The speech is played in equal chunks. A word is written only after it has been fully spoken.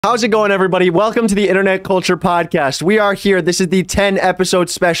How's it going, everybody? Welcome to the Internet Culture Podcast. We are here. This is the 10-episode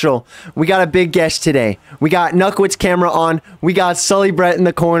special. We got a big guest today. We got Nuckwit's camera on. We got Sullybrett in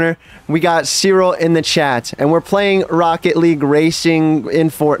the corner. We got Cyril in the chat. And we're playing Rocket League Racing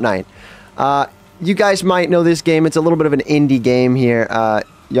in Fortnite. You guys might know this game. It's a little bit of an indie game here.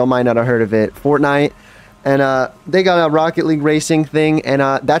 Y'all might not have heard of it. Fortnite. And they got a Rocket League Racing thing. And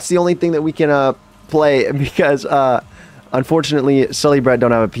that's the only thing that we can play because... unfortunately, Sullybrett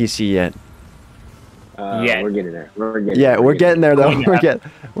don't have a PC yet. Yeah, we're getting there. We're getting there, though.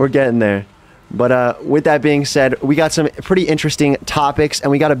 We're getting there. But with that being said, we got some pretty interesting topics,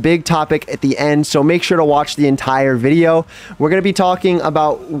 and we got a big topic at the end, so make sure to watch the entire video. We're going to be talking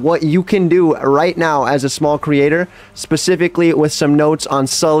about what you can do right now as a small creator, specifically with some notes on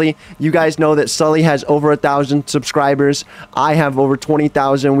Sully. You guys know that Sully has over 1,000 subscribers. I have over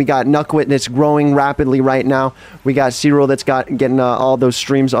 20,000. We got Nuckwit that's growing rapidly right now. We got Cyril that's getting all those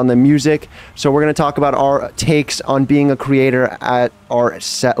streams on the music. So we're going to talk about our takes on being a creator at our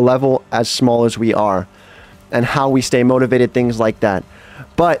set level as small as we are and how we stay motivated, things like that.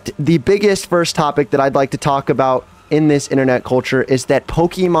 But the biggest first topic that I'd like to talk about in this internet culture is that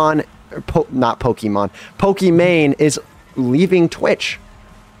Pokimane is leaving Twitch.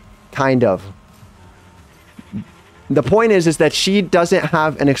 Kind of. The point is that she doesn't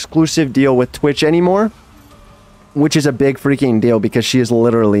have an exclusive deal with Twitch anymore, which is a big freaking deal because she is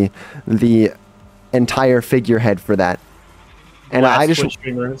literally the entire figurehead for that. And I just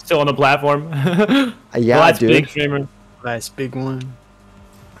streamer still on the platform. Yeah, last dude. Big streamer. Last big one.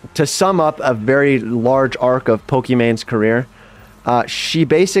 To sum up a very large arc of Pokimane's career, she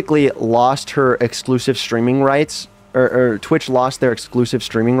basically lost her exclusive streaming rights, or Twitch lost their exclusive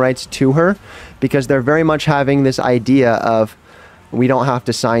streaming rights to her because they're very much having this idea of, we don't have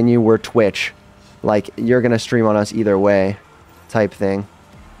to sign you, we're Twitch. Like, you're going to stream on us either way type thing.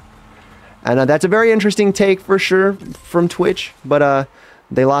 And that's a very interesting take for sure from Twitch, but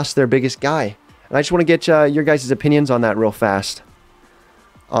they lost their biggest guy. And I just want to get your guys' opinions on that real fast.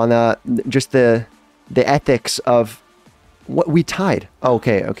 On just the ethics of what we tied. Oh,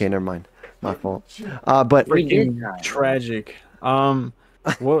 okay, never mind. My fault. But Freaking tragic.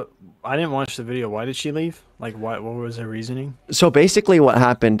 What? I didn't watch the video. Why did she leave? Like, what was her reasoning? So basically what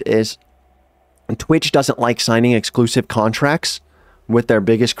happened is Twitch doesn't like signing exclusive contracts with their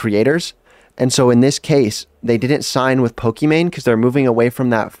biggest creators. And so in this case, they didn't sign with Pokimane because they're moving away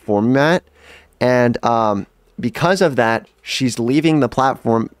from that format. And because of that, she's leaving the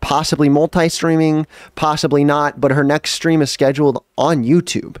platform, possibly multi-streaming, possibly not. But her next stream is scheduled on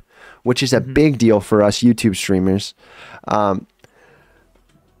YouTube, which is a big deal for us YouTube streamers. But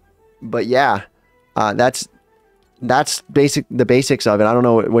yeah, that's the basics of it. I don't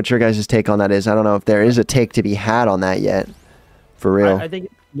know what your guys' take on that is. I don't know if there is a take to be had on that yet. For real. I think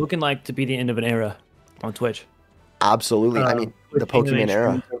it's looking like to be the end of an era on Twitch. Absolutely. I mean, the Pokimane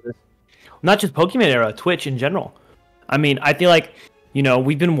era. Not just Pokimane era, Twitch in general. I mean, I feel like, you know,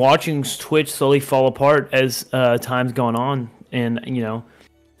 we've been watching Twitch slowly fall apart as time's gone on. And, you know,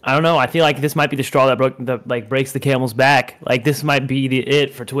 I don't know. I feel like this might be the straw that breaks the camel's back. Like, this might be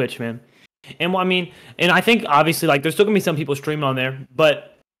it for Twitch, man. And, well, I mean, and I think, obviously, like, there's still going to be some people streaming on there. But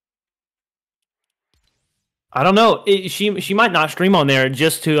I don't know. She might not stream on there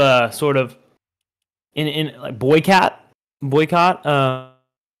just to sort of in like boycott what's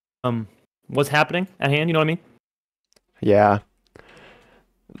happening at hand. You know what I mean? Yeah,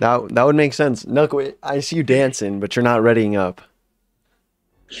 that would make sense. No, I see you dancing, but you're not readying up.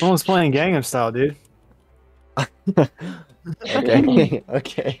 Someone's playing Gangnam Style, dude.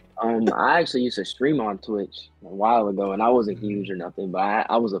 Okay. I actually used to stream on Twitch a while ago, and I wasn't huge or nothing, but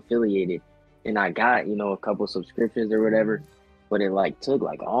I was affiliated. And I got, you know, a couple subscriptions or whatever, but it like took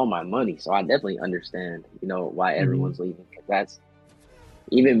like all my money. So I definitely understand, you know, why everyone's leaving. Cause that's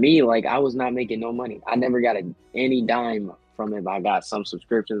even me. Like, I was not making no money. I never got any dime from it. I got some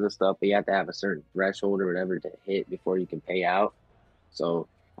subscriptions and stuff, but you have to have a certain threshold or whatever to hit before you can pay out. So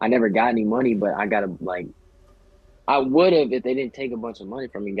I never got any money, but I got I would have if they didn't take a bunch of money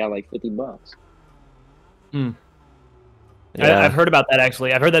from me. Got like $50. Yeah. I've heard about that,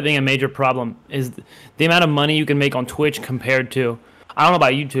 actually. I've heard that being a major problem is the amount of money you can make on Twitch compared to, I don't know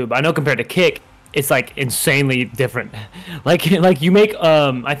about YouTube. I know compared to Kick, it's like insanely different. like you make,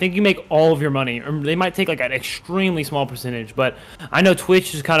 I think you make all of your money, or they might take like an extremely small percentage. But I know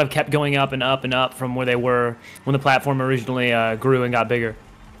Twitch just kind of kept going up and up and up from where they were when the platform originally grew and got bigger.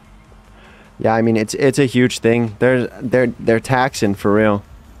 Yeah, I mean it's a huge thing. They're taxing for real.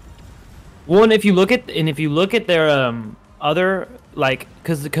 Well, and if you look at their other, like,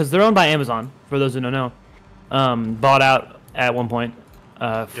 because they're owned by Amazon, for those who don't know, bought out at one point.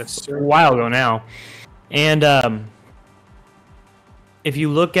 Yes, a while ago now. And if you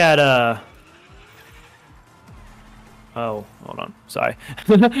look at oh, hold on, sorry.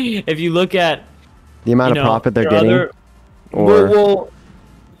 If you look at The amount of profit they're getting,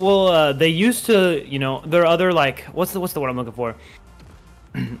 they used to, there are other, like, what's the word I'm looking for?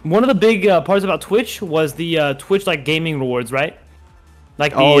 One of the big parts about Twitch was the Twitch like gaming rewards, right?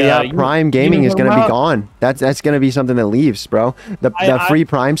 Like the, Prime Gaming is gonna be gone. That's gonna be something that leaves, bro. The free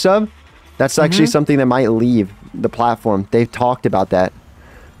Prime sub, that's actually something that might leave the platform. They've talked about that.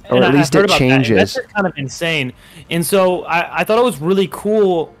 Or at least it changes. That's just kind of insane. And so I thought it was really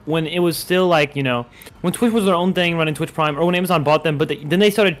cool when it was still like, when Twitch was their own thing running Twitch Prime, or when Amazon bought them, but then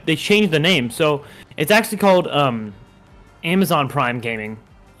they changed the name. So it's actually called Amazon Prime Gaming.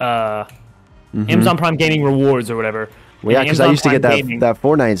 Amazon Prime Gaming Rewards or whatever. Well, yeah, because I used to get that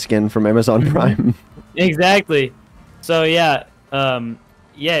Fortnite skin from Amazon Prime. Exactly. So yeah,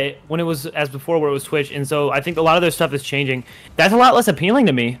 when it was as before where it was Twitch, and so I think a lot of their stuff is changing. That's a lot less appealing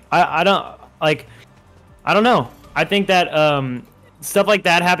to me. I don't know. I think that stuff like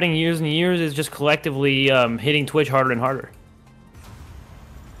that happening years and years is just collectively hitting Twitch harder and harder.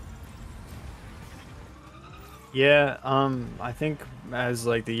 Yeah, I think as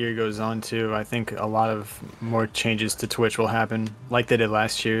like the year goes on too, I think a lot of more changes to Twitch will happen, like they did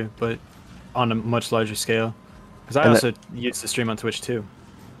last year, but on a much larger scale. Because I also used to stream on Twitch too.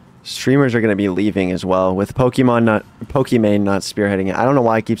 Streamers are going to be leaving as well, with Pokimane not spearheading it. I don't know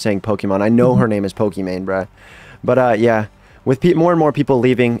why I keep saying Pokimane. I know her name is Pokimane, bruh. But yeah, with more and more people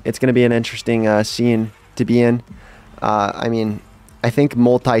leaving, it's going to be an interesting scene to be in. I mean, I think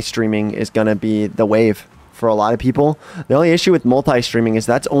multi-streaming is going to be the wave for a lot of people. The only issue with multi-streaming is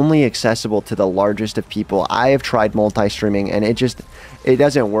that's only accessible to the largest of people. I have tried multi-streaming and it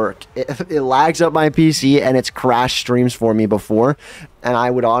doesn't work. It lags up my PC and it's crashed streams for me before. And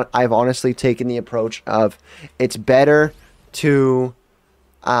I've honestly taken the approach of it's better to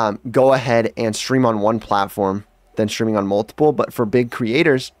go ahead and stream on one platform than streaming on multiple. But for big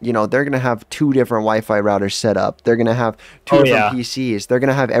creators, they're going to have 2 different Wi-Fi routers set up. They're going to have 2 different PCs. They're going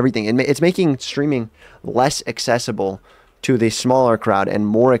to have everything. And it's making streaming less accessible to the smaller crowd and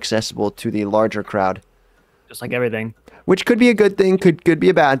more accessible to the larger crowd. Just like everything. Which could be a good thing, could be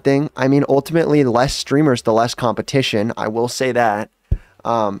a bad thing. I mean, ultimately, less streamers, the less competition. I will say that.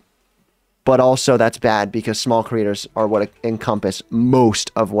 But also that's bad because small creators are what encompass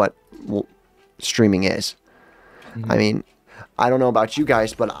most of what streaming is. I mean, I don't know about you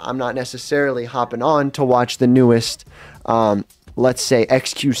guys, but I'm not necessarily hopping on to watch the newest, let's say,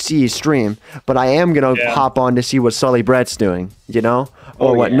 XQC stream, but I am going to hop on to see what Sullybrett doing,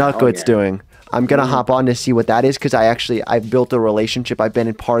 or what Nutgood's doing. I'm going to hop on to see what that is because I've built a relationship. I've been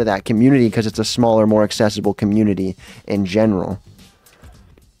a part of that community because it's a smaller, more accessible community in general.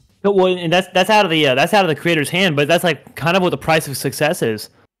 Well, and that's out of the creator's hand, but that's like kind of what the price of success is,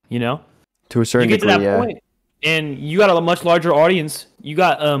 To a certain degree, to that point. And you got a much larger audience. You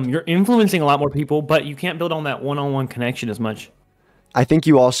got you're influencing a lot more people, but you can't build on that one-on-one connection as much. I think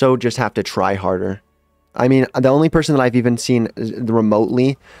you also just have to try harder. I mean, the only person that I've even seen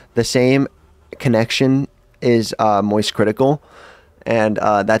remotely the same connection is Moist Critical, and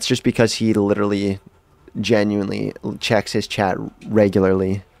that's just because he literally genuinely checks his chat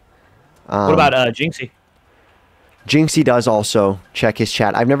regularly. What about Jinxie? Jinxie does also check his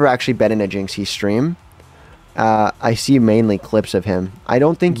chat. I've never actually been in a Jinxie stream. I see mainly clips of him. I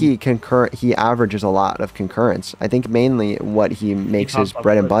don't think he averages a lot of concurrence. I think mainly what he makes his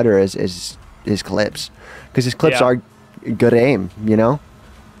bread and butter is his clips, because his clips are good aim.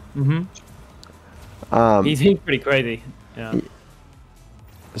 He's pretty crazy. Yeah.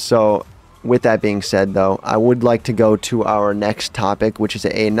 So, with that being said, though, I would like to go to our next topic, which is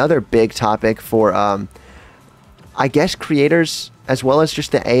another big topic for, I guess, creators as well as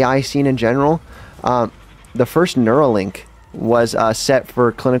just the AI scene in general. The first Neuralink was set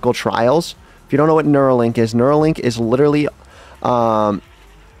for clinical trials. If you don't know what Neuralink is literally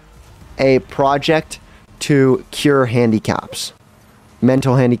a project to cure handicaps,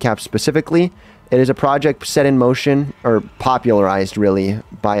 mental handicaps specifically. It is a project set in motion, or popularized really,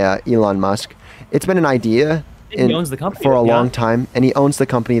 by Elon Musk. It's been an idea he owns the company for a long time, and he owns the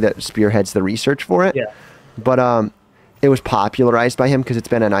company that spearheads the research for it. Yeah. But it was popularized by him because it's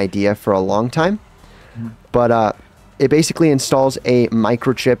been an idea for a long time. But it basically installs a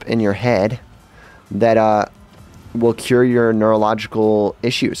microchip in your head that will cure your neurological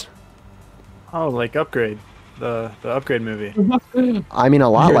issues. Oh, like Upgrade, the Upgrade movie. I mean, a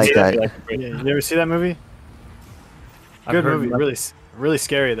lot like that. Yeah, you never see that movie? Good movie, really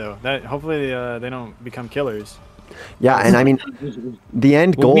scary though. That hopefully they don't become killers. Yeah, and I mean, the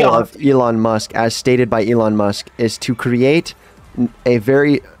end goal of Elon Musk, as stated by Elon Musk, is to create a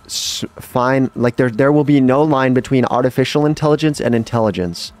very fine, like there will be no line between artificial intelligence and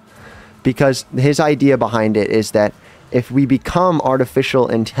intelligence, because his idea behind it is that if we become artificial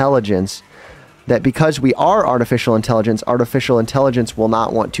intelligence, that because we are artificial intelligence will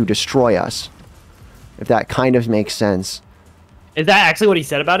not want to destroy us. If that kind of makes sense. Is that actually what he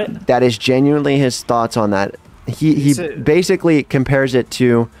said about it? That is genuinely his thoughts on that. He basically compares it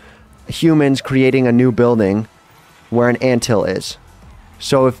to humans creating a new building where an anthill is.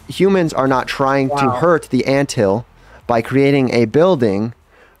 So if humans are not trying to hurt the anthill by creating a building,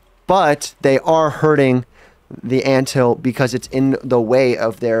 but they are hurting the anthill because it's in the way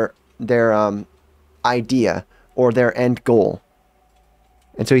of their idea or their end goal.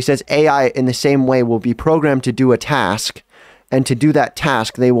 And so he says AI in the same way will be programmed to do a task, and to do that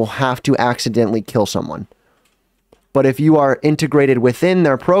task they will have to accidentally kill someone. But if you are integrated within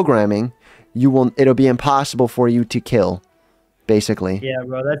their programming, it'll be impossible for you to kill, basically. Yeah,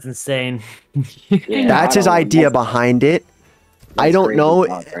 bro, that's insane. Yeah, That's his idea behind it. I don't know.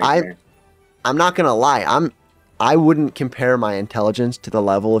 I'm not gonna lie. I wouldn't compare my intelligence to the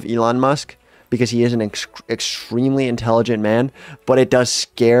level of Elon Musk, because he is an extremely intelligent man, but it does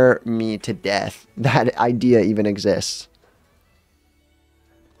scare me to death that idea even exists.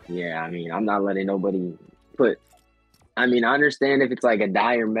 Yeah, I mean, I'm not letting nobody put... I mean, I understand if it's like a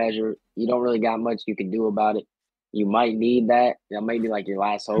dire measure, you don't really got much you can do about it. You might need that. That might be like your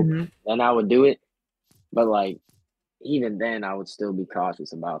last hope. Then I would do it. But like, even then, I would still be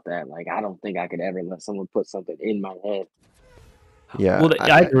cautious about that. Like, I don't think I could ever let someone put something in my head. Yeah, well,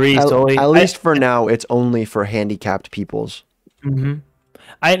 I agree. At least for now, it's only for handicapped peoples.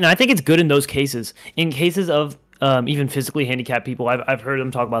 I think it's good in those cases. In cases of even physically handicapped people, I've heard them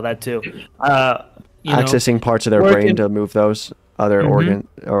talk about that too. Accessing parts of their brain to move those other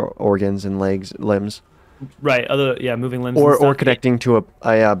organs and limbs. Right. Moving limbs. Or connecting to a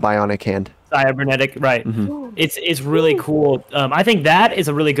bionic hand. Cybernetic. Right. It's really cool. I think that is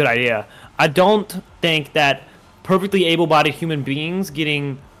a really good idea. I don't think that perfectly able-bodied human beings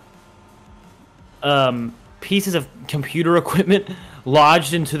getting pieces of computer equipment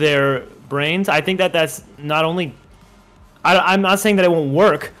lodged into their brains, I think that that's not only... I'm not saying that it won't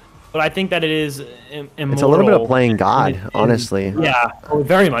work, but I think that it is immoral. It's a little bit of playing God, honestly. Yeah, it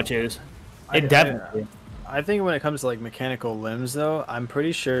very much is. It definitely... I think when it comes to like mechanical limbs, though, I'm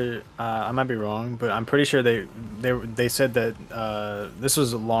pretty sure I might be wrong, but I'm pretty sure they said that this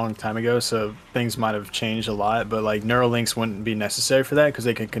was a long time ago, so things might have changed a lot. But like neural links wouldn't be necessary for that because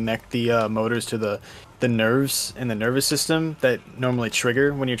they can connect the motors to the nerves in the nervous system that normally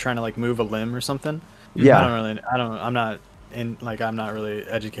trigger when you're trying to like move a limb or something. Yeah. I'm not really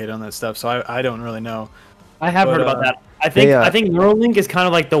educated on that stuff, so I don't really know. I have heard about that. I think Neuralink is kind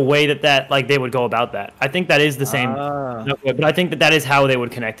of like the way that like they would go about that. I think that is the same, but I think that is how they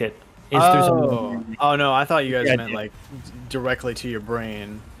would connect it. Oh no, I thought you guys meant like directly to your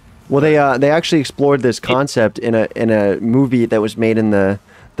brain. Well, they actually explored this concept in a movie that was made in the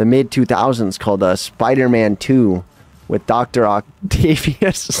mid 2000s called Spider-Man 2 with Dr.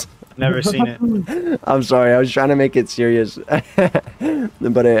 Octavius. Never seen it. I'm sorry, I was trying to make it serious,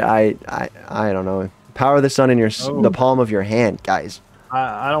 but I don't know. Power of the sun in the palm of your hand, guys.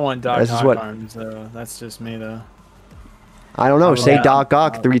 I don't want Doc Ock arms, though. That's just me, though. I don't know. Say Doc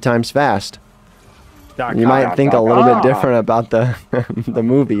Ock 3 times fast. You might think a little bit different about the the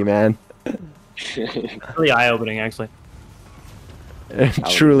movie, man. Really eye-opening, actually. It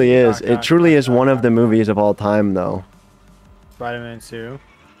truly is. It truly is one of the movies of all time, though. Spider-Man 2.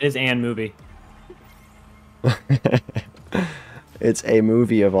 It is an movie. It's a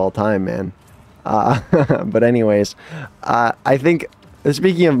movie of all time, man. But anyways, I think,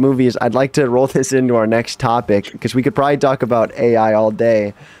 speaking of movies, I'd like to roll this into our next topic, because we could probably talk about AI all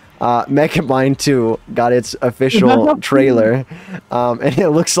day. Megamind 2 got its official trailer, and it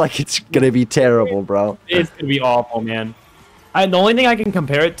looks like it's going to be terrible, bro. It's going to be awful, man. The only thing I can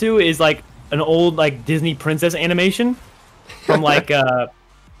compare it to is like an old like Disney princess animation from like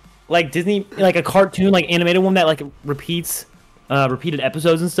Disney, like a cartoon, like animated one that like repeated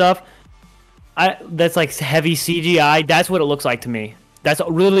episodes and stuff. That's like heavy CGI. That's what it looks like to me. That's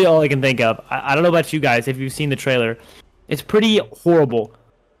really all I can think of. I don't know about you guys if you've seen the trailer. It's pretty horrible.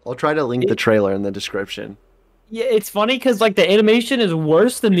 I'll try to link the trailer in the description. Yeah, it's funny because like the animation is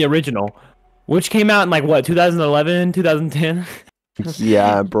worse than the original, which came out in like what, 2011, 2010.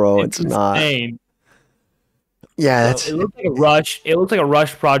 Yeah, bro, it's not. Insane. Yeah, that's. It looks like a rush. It looks like a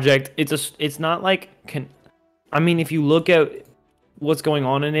rush project. It's not like I mean, if you look at what's going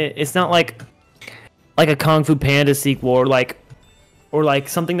on in it, it's not like like a Kung Fu Panda sequel, or like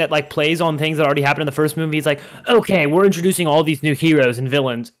something that like plays on things that already happened in the first movie. It's like, okay, we're introducing all these new heroes and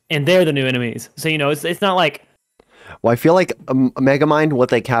villains, and they're the new enemies. So you know, it's not like. Well, I feel like Megamind, what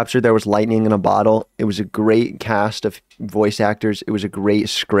they captured there was lightning in a bottle. It was a great cast of voice actors. It was a great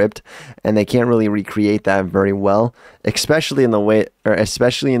script, and they can't really recreate that very well, especially in the way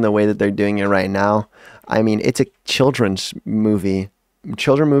that they're doing it right now. I mean, it's a children's movie.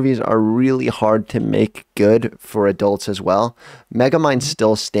 Children movies are really hard to make good for adults as well. Megamind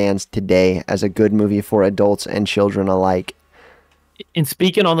still stands today as a good movie for adults and children alike. And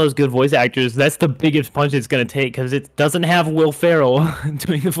speaking on those good voice actors, that's the biggest punch it's going to take, because it doesn't have Will Ferrell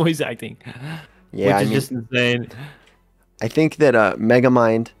doing the voice acting. Yeah, which is just insane. I think that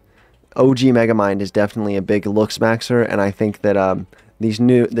Megamind, OG Megamind, is definitely a big looks maxer, and I think that this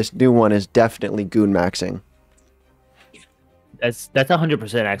new one is definitely goon maxing. That's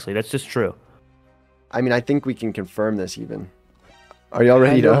 100% actually. That's just true. I mean, I think we can confirm this even. Are y'all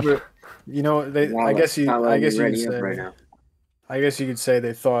ready to? You know, I guess you could say. Right now. I guess you could say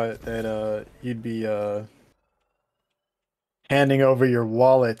they thought that you'd be handing over your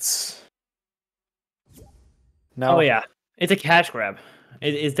wallets. No. Oh yeah, it's a cash grab.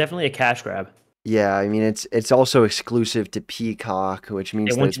 It's definitely a cash grab. Yeah, I mean it's also exclusive to Peacock, which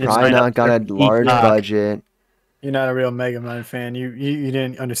means that it's probably not got a large budget. You're not a real Megamind fan. You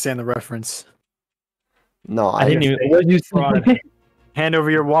didn't understand the reference. No, I didn't even. What did you say? Hand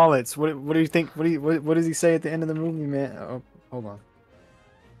over your wallets. What do you think? What does he say at the end of the movie, man? Oh, hold on.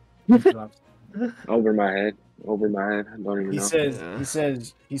 Over my head. I don't even know. He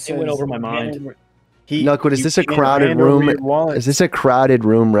says. It went over my mind. Look, is this a crowded room? Is this a crowded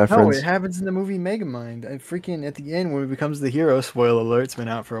room reference? No, it happens in the movie Megamind. Freaking at the end when he becomes the hero. Spoiler alert! It's been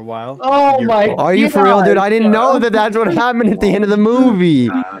out for a while. Oh my! Are you for real, dude? I didn't know that that's what happened at the end of the movie.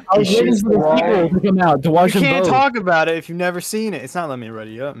 I was waiting for the sequel to come out to watch them both. You can't talk about it if you've never seen it. It's not letting me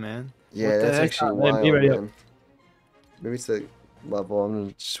ready up, man. Yeah, that's actually wild, man. Maybe it's the level. I'm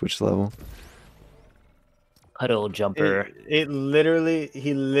gonna switch level. Huddle jumper. He literally.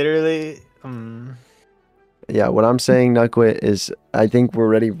 Yeah, what I'm saying, Nukwit, is I think we're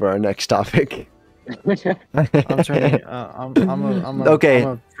ready for our next topic. I'm trying. Okay.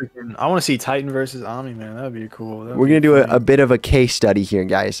 I want to see Titan versus Omni, man. That would be cool. We're gonna do a bit of a case study here,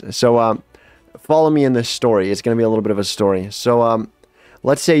 guys. So, follow me in this story. It's gonna be a little bit of a story. So,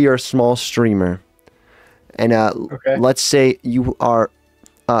 let's say you're a small streamer, and let's say you are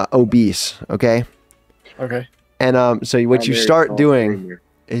obese. Okay. Okay. And so what you start doing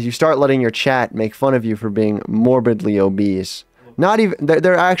is you start letting your chat make fun of you for being morbidly obese. Not even,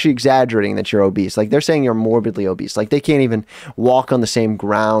 they're actually exaggerating that you're obese. Like, they're saying you're morbidly obese. Like, they can't even walk on the same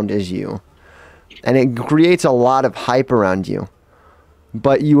ground as you. And it creates a lot of hype around you.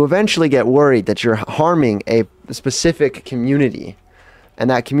 But you eventually get worried that you're harming a specific community. And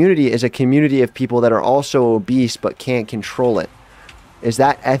that community is a community of people that are also obese but can't control it. Is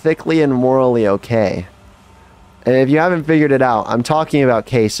that ethically and morally okay? And if you haven't figured it out, I'm talking about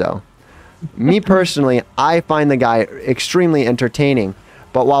Queso. Me personally, I find the guy extremely entertaining.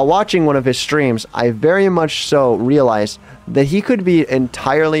 But while watching one of his streams, I very much so realized that he could be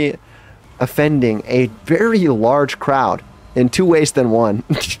entirely offending a very large crowd in two ways than one.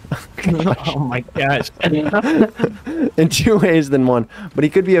 Oh my gosh. In two ways than one. But he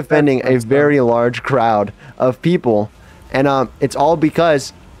could be offending a very large crowd of people. And it's all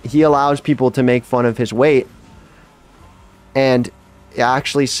because he allows people to make fun of his weight. And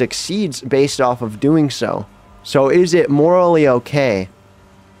actually succeeds based off of doing so. So is it morally okay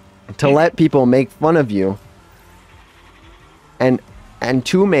to let people make fun of you and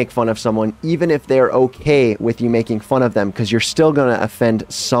to make fun of someone even if they're okay with you making fun of them, because you're still going to offend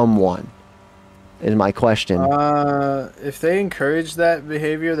someone, is my question. If they encourage that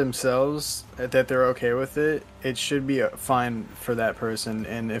behavior themselves, that they're okay with it, it should be fine for that person.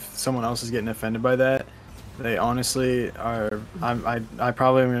 And if someone else is getting offended by that, they honestly are. I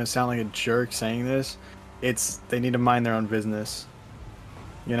probably am going to sound like a jerk saying this. They need to mind their own business.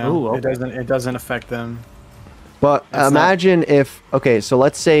 You know, Ooh, okay. It doesn't affect them. But imagine if, okay, so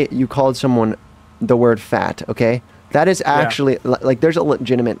let's say you called someone the word fat, okay? That is actually, like, there's a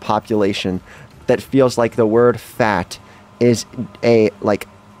legitimate population that feels like the word fat is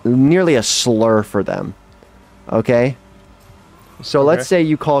nearly a slur for them, okay? So let's say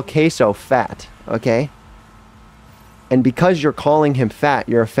you call Queso fat, okay? And because you're calling him fat,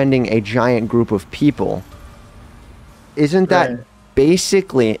 you're offending a giant group of people. Isn't that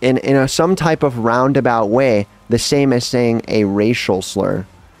basically, in some type of roundabout way, the same as saying a racial slur?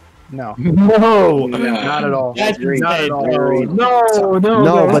 No. No, Not at all. That's Not at all.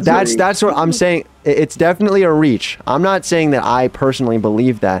 No, but that's what I'm saying. It's definitely a reach. I'm not saying that I personally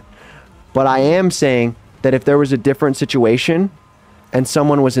believe that, but I am saying that if there was a different situation and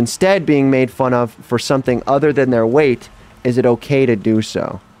someone was instead being made fun of for something other than their weight, is it okay to do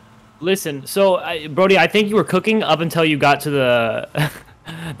so? Listen, so Brody, I think you were cooking up until you got to the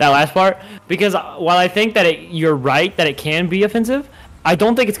that last part, because while I think that you're right that it can be offensive, I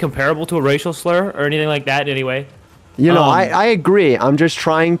don't think it's comparable to a racial slur or anything like that in any way. You know, I agree. I'm just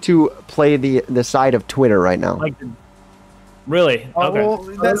trying to play the side of Twitter right now. Like, really? Okay. Well,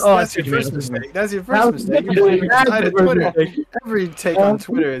 that's your first mistake. That's your first mistake. Every take on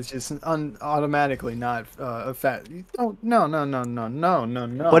Twitter is just automatically not a fat. No.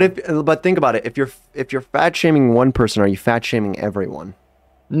 But think about it. If you're fat shaming one person, are you fat shaming everyone?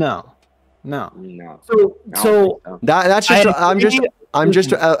 No. So that's just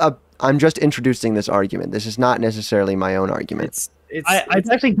I'm just introducing this argument. This is not necessarily my own argument. I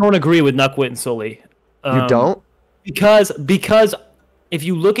actually don't agree with Nuckwit and Sully. You don't? Because if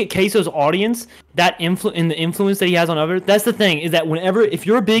you look at Queso's audience, in the influence that he has on others, that's the thing, is that if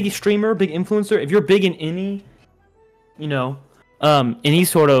you're a big streamer, big influencer, if you're big in any, any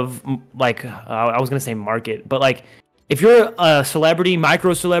sort of, like, I was gonna say market, but like, if you're a celebrity,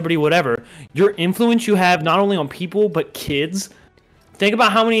 micro celebrity, whatever, your influence you have not only on people but kids. Think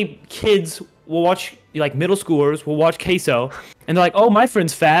about how many kids will watch, like middle schoolers will watch Queso, and they're like, "Oh, my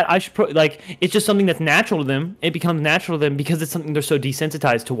friend's fat. I should it's just something that's natural to them. It becomes natural to them because it's something they're so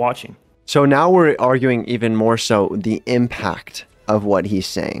desensitized to watching." So now we're arguing even more so the impact of what he's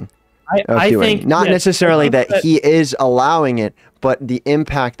saying. I think not necessarily that he is allowing it, but the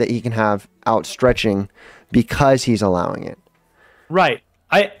impact that he can have outstretching because he's allowing it. Right.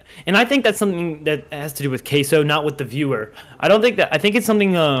 I think that's something that has to do with Queso, not with the viewer. I think it's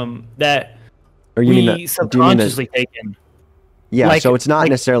something that we subconsciously take in. Yeah, so it's not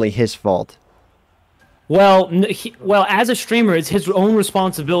necessarily his fault. Well, as a streamer, it's his own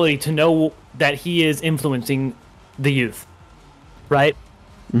responsibility to know that he is influencing the youth, right?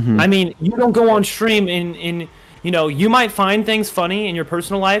 Mm-hmm. I mean, you don't go on stream and you might find things funny in your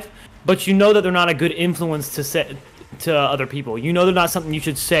personal life, but you know that they're not a good influence to other people. You know they're not something you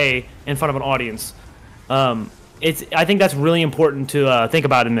should say in front of an audience. I think that's really important to think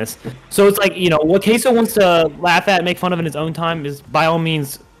about in this. So it's like, what Queso wants to laugh at, make fun of in his own time is by all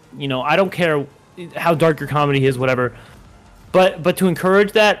means, I don't care how dark your comedy is, whatever. But to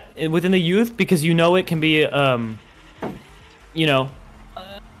encourage that within the youth, because it can be,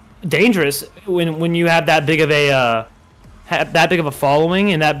 dangerous when you have that big of a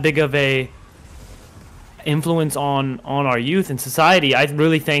following and that big of a influence on our youth and society. I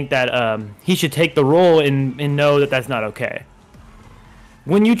really think that he should take the role and know that that's not okay.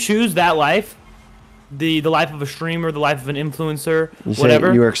 When you choose that life, the life of a streamer, the life of an influencer,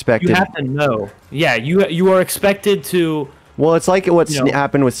 whatever, you are expected. You have to know. Yeah, you are expected to. Well, it's like what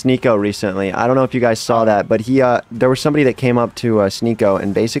happened with Sneeko recently. I don't know if you guys saw that, but there was somebody that came up to Sneeko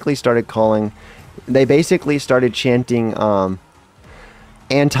and basically started chanting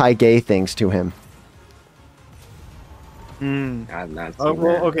anti-gay things to him.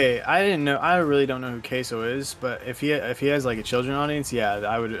 Okay. I didn't know. I really don't know who Queso is, but if he has like a children audience, yeah,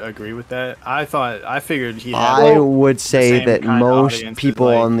 I would agree with that. I figured he had. I would say that most people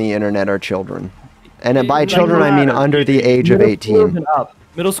on the internet are children, and by children I mean under the age of 18.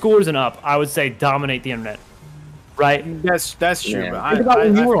 Middle schoolers and up, I would say dominate the internet. Right? That's true.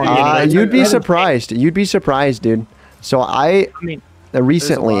 Yeah. You'd be surprised. You'd be surprised, dude. So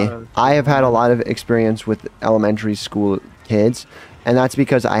recently, I have had a lot of experience with elementary school kids, and that's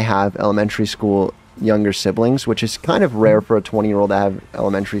because I have elementary school younger siblings, which is kind of rare for a 20-year-old to have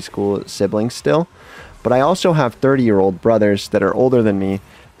elementary school siblings still. But I also have 30-year-old brothers that are older than me,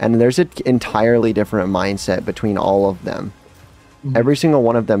 and there's an entirely different mindset between all of them. Mm-hmm. Every single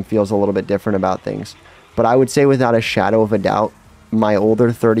one of them feels a little bit different about things. But I would say without a shadow of a doubt, my older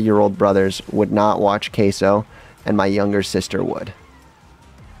 30-year-old brothers would not watch Queso, and my younger sister would.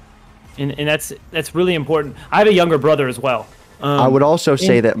 And that's really important. I have a younger brother as well. I would also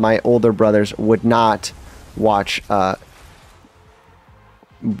say that my older brothers would not watch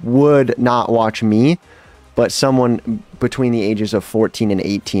me, but someone between the ages of 14 and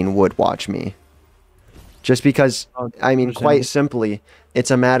 18 would watch me. Just because, quite simply,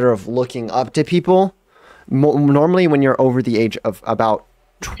 it's a matter of looking up to people. Normally, when you're over the age of about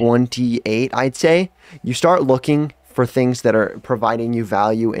 28, I'd say, you start looking for things that are providing you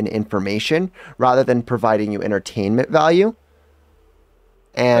value and information rather than providing you entertainment value.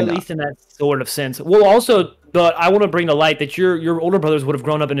 And at least in that sort of sense. Well, also, But I want to bring to light that your older brothers would have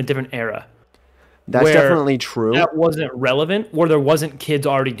grown up in a different era. That's definitely true. That wasn't relevant, where there wasn't kids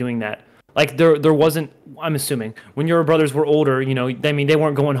already doing that. Like there wasn't. I'm assuming when your brothers were older, you know, I mean, they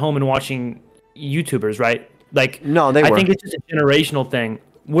weren't going home and watching YouTubers, right? Like no, they were. I think it's just a generational thing.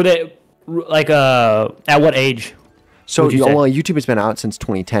 Would it like at what age? So well, YouTube has been out since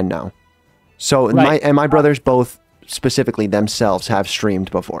 2010 now. So Right. my brothers both specifically themselves have streamed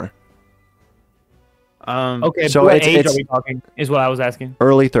before. Okay, so what it's age are we talking? Is what I was asking.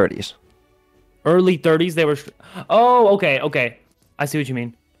 Early 30s. Early 30s. They were. Oh, okay. I see what you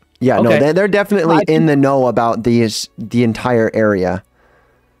mean. Yeah, Okay. no, they're definitely in the know about the entire area.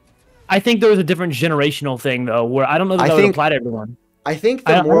 I think there was a different generational thing though, where I don't know that that would apply to everyone. I think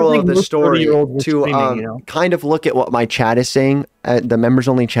I the don't moral think of the most story 30-year-olds were to streaming, you know? kind of look at what my chat is saying, the members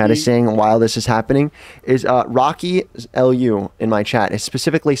only chat is saying while this is happening, is Rocky LU in my chat is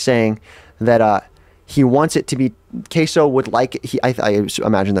specifically saying that he wants it to be Queso would like it. I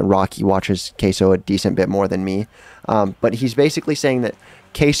imagine that Rocky watches Queso a decent bit more than me, but he's basically saying that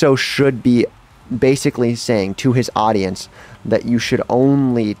Queso should be basically saying to his audience that you should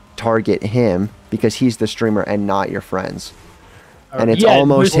only target him because he's the streamer and not your friends. And it's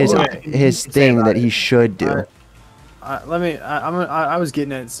almost his thing that he should do. I was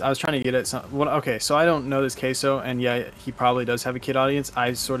getting at. I was trying to get at some. Well, okay, so I don't know this Queso, and yeah, he probably does have a kid audience.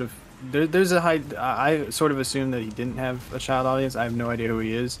 I sort of there's a high. I sort of assume that he didn't have a child audience. I have no idea who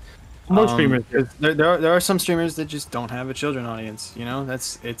he is. Most streamers. There are some streamers that just don't have a children audience. You know,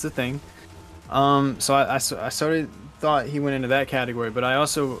 it's a thing. So I sort of thought he went into that category, but I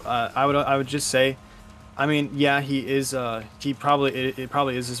also I would just say, I mean, yeah, he is. It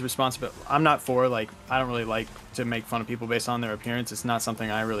probably is his responsibility. I'm not for I don't really like to make fun of people based on their appearance. It's not something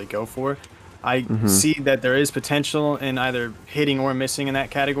I really go for. I see that there is potential in either hitting or missing in that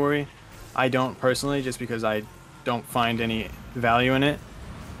category. I don't personally, just because I don't find any value in it.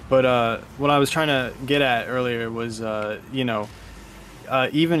 But what I was trying to get at earlier was, even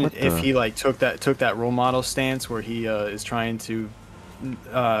if he took that role model stance where he is trying to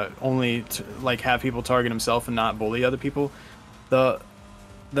only have people target himself and not bully other people,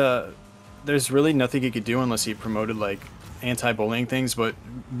 there's really nothing he could do unless he promoted anti-bullying things. But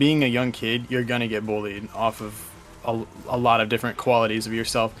being a young kid, you're gonna get bullied off of a lot of different qualities of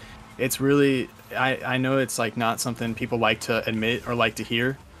yourself. It's really I know it's not something people like to admit or like to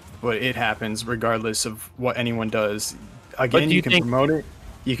hear, but it happens regardless of what anyone does. Again, you can promote it,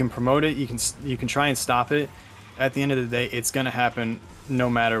 you can try and stop it. At the end of the day, it's gonna happen no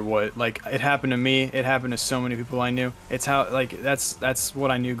matter what. It happened to me, it happened to so many people I knew. It's how that's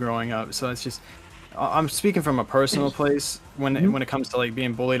what I knew growing up. So it's just, I'm speaking from a personal place when it comes to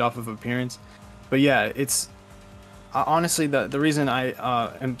being bullied off of appearance. But yeah, it's honestly the reason I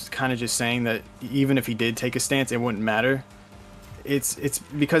am kind of just saying that even if he did take a stance, it wouldn't matter. It's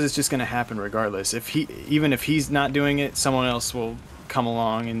because it's just going to happen regardless. Even if he's not doing it, someone else will come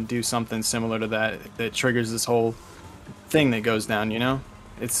along and do something similar to that triggers this whole thing that goes down. You know,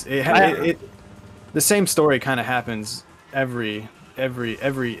 the same story kind of happens every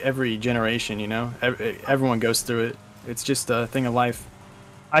generation. You know, everyone goes through it. It's just a thing of life.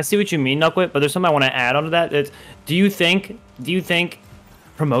 I see what you mean, Nuckwit, but there's something I want to add onto that. Do you think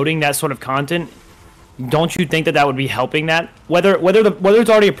promoting that sort of content, don't you think that would be helping that? Whether it's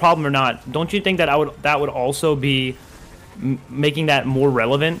already a problem or not, don't you think that would also be making that more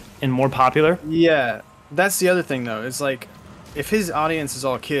relevant and more popular? Yeah, that's the other thing though. It's if his audience is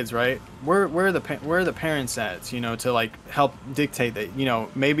all kids, right? Where are the parents at? To help dictate that.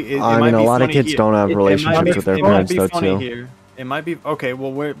 Maybe it might be a lot of funny kids here. don't have relationships with their parents though too. Here. It might be okay.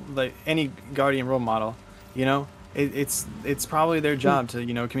 Well, we're any guardian role model, it's probably their job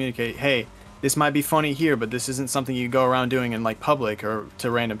to communicate. Hey, this might be funny here, but this isn't something you go around doing in public or to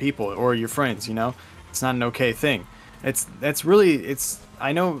random people or your friends. It's not an okay thing.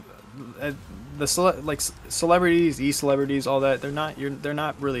 I know the celebrities, e-celebrities, all that. They're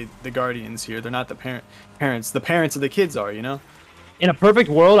not really the guardians here. They're not the parents. The parents of the kids are. In a perfect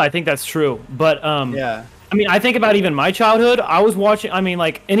world, I think that's true. But yeah. I mean, I think about even my childhood. I was watching. I mean,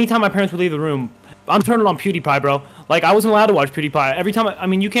 anytime my parents would leave the room, I'm turning on PewDiePie, bro. I wasn't allowed to watch PewDiePie every time. I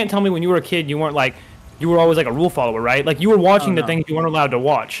mean, you can't tell me when you were a kid you weren't you were always a rule follower, right? You were watching the things you weren't allowed to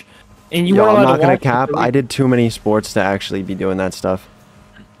watch, and you weren't allowed to watch. I'm not gonna cap. I did too many sports to actually be doing that stuff.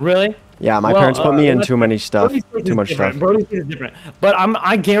 Really? Yeah, my parents put me in too much stuff. BrodyTwoWD is different. But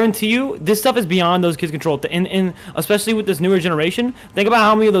I guarantee you, this stuff is beyond those kids' control. And especially with this newer generation, think about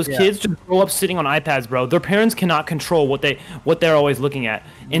how many of those kids just grow up sitting on iPads, bro. Their parents cannot control what they're always looking at,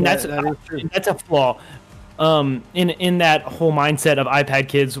 and that's a flaw. in that whole mindset of iPad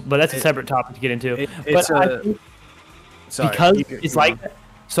kids, but that's a separate topic to get into.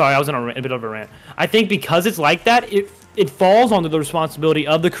 Sorry, I was on a bit of a rant. I think because it's like that, it falls onto the responsibility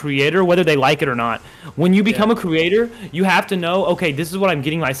of the creator, whether they like it or not. When you become a creator, you have to know, okay, this is what I'm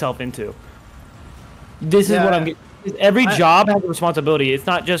getting myself into. This is what I'm getting. Every job has a responsibility. It's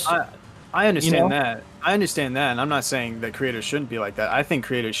not just. I understand that. I understand that, and I'm not saying that creators shouldn't be like that. I think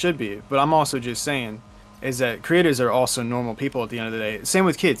creators should be, but I'm also just saying is that creators are also normal people at the end of the day. Same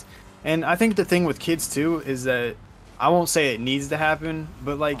with kids. And I think the thing with kids too is that I won't say it needs to happen,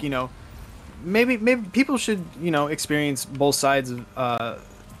 but like, you know, maybe people should, you know, experience both sides of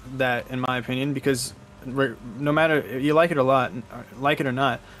that, in my opinion, because no matter if you like it or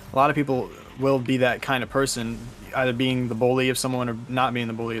not, a lot of people will be that kind of person, either being the bully of someone or not being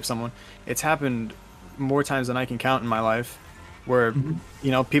the bully of someone. It's happened more times than I can count in my life, where you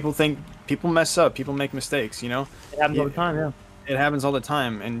know, people mess up, people make mistakes, you know. It happens all the time. Yeah, it happens all the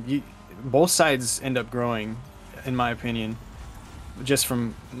time, and both sides end up growing, in my opinion, just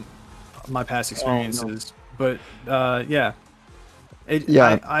from my past experiences. But yeah,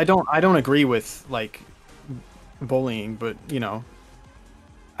 I don't agree with like bullying, but you know,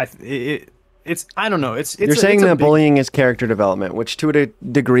 I don't know. You're saying that bullying is character development, which to a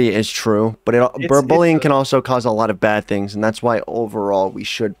degree is true, but bullying can also cause a lot of bad things, and that's why overall we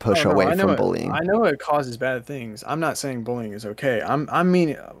should push away from bullying. I know it causes bad things. I'm not saying bullying is okay. I'm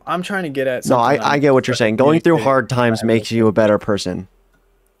trying to get at No, something. I get what you're saying. Going through hard times makes you a better person.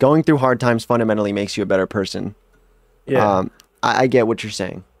 Going through hard times fundamentally makes you a better person. Yeah. I get what you're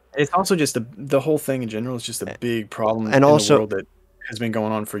saying. It's also just the whole thing in general is just a big problem and in also, the world that has been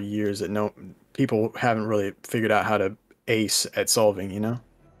going on for years that people haven't really figured out how to ace at solving, you know?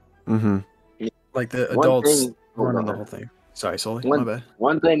 Mm-hmm. Like the adults running the whole thing. Sorry, Sully, my bad.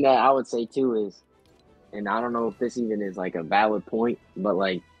 One thing that I would say too is, and I don't know if this even is like a valid point, but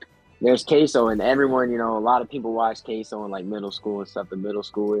like there's Queso and everyone, you know, a lot of people watch Queso in like middle school and stuff, the middle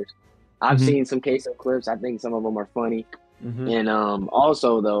schoolers. I've seen some Queso clips. I think some of them are funny. And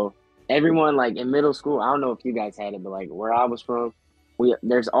also though, everyone like in middle school, I don't know if you guys had it, but like where I was from,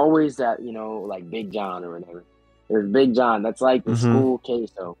 there's always that, you know, like Big John or whatever. There's Big John. That's like the school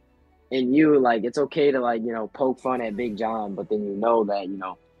Queso. And you like, it's okay to like, you know, poke fun at Big John, but then you know that, you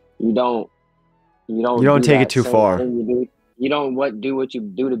know, you don't take it too far. You don't do what you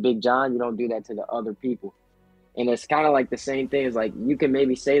do to Big John. You don't do that to the other people. And it's kind of like the same thing as like, you can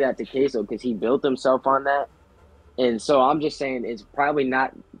maybe say that to Queso because he built himself on that. And so I'm just saying it's probably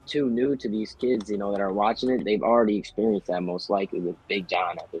not too new to these kids, you know, that are watching it. They've already experienced that most likely with Big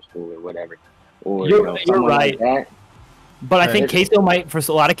John at their school or whatever. Or you're Like right. that. But I think Queso might, for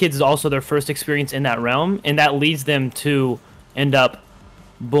a lot of kids, is also their first experience in that realm, and that leads them to end up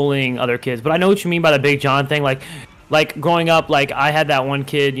bullying other kids. But I know what you mean by the Big John thing. Like growing up, like I had that one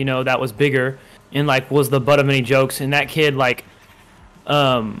kid, you know, that was bigger and like was the butt of many jokes, and that kid like,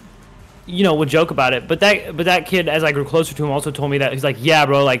 you know, would joke about it. But that kid, as I grew closer to him, also told me that he's like, yeah,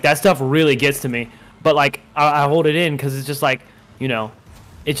 bro, like that stuff really gets to me. But like I hold it in because it's just like, you know,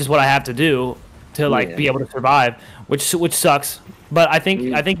 it's just what I have to do to like be able to survive, which sucks. But I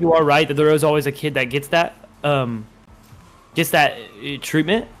think you are right that there is always a kid that gets that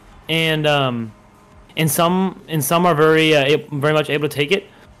treatment, and some are very much able to take it,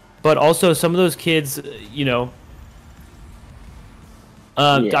 but also some of those kids, you know.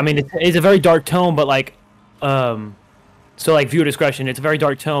 I mean, it's a very dark tone, but like, so like viewer discretion. It's a very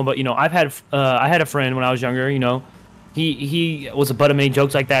dark tone, but you know, I had a friend when I was younger. You know, he was a butt of many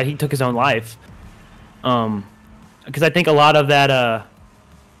jokes like that. He took his own life, because I think a lot of that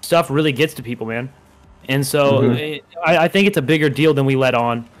stuff really gets to people, man. And so I think it's a bigger deal than we let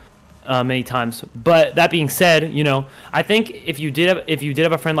on many times. But that being said, you know, I think if you did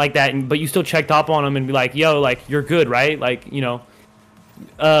have a friend like that, but you still checked up on him and be like, yo, like you're good, right? Like, you know.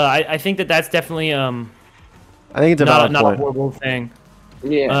 I think that's definitely I think it's not a a horrible thing.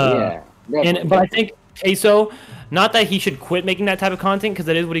 Yeah. But I think Queso, not that he should quit making that type of content because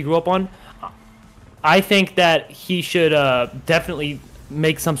that is what he grew up on. I think that he should definitely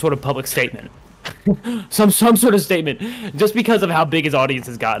make some sort of public statement, some sort of statement, just because of how big his audience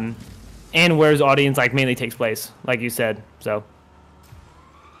has gotten, and where his audience like mainly takes place, like you said. So.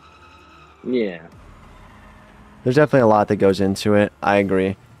 Yeah. There's definitely a lot that goes into it. I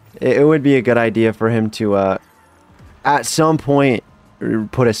agree. It would be a good idea for him to, at some point,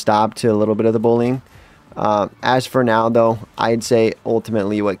 put a stop to a little bit of the bullying. As for now, though, I'd say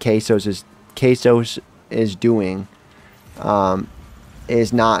ultimately what Quesos is doing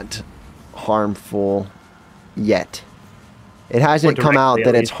is not harmful yet. It hasn't come out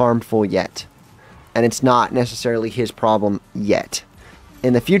that it's harmful yet. and it's not necessarily his problem yet.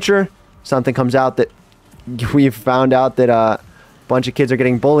 In the future, something comes out that we've found out that a bunch of kids are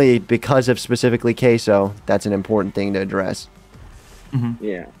getting bullied because of specifically Queso. That's an important thing to address.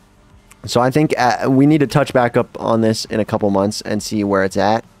 Yeah. So I think we need to touch back up on this in a couple months and see where it's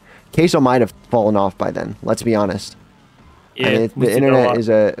at. Queso might have fallen off by then. Let's be honest. Yeah, I mean, the internet is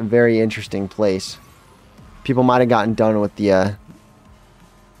a very interesting place. People might have gotten done with the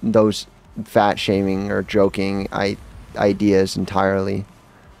those fat shaming or joking ideas entirely.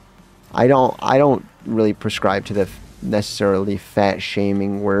 I don't really prescribe to the necessarily fat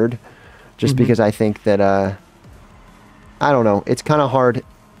shaming word, just because I think that I don't know. It's kind of hard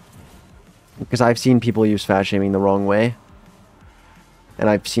because I've seen people use fat shaming the wrong way, and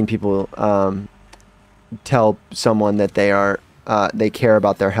I've seen people tell someone that they care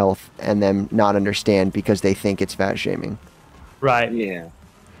about their health and them not understand because they think it's fat shaming. Right. Yeah.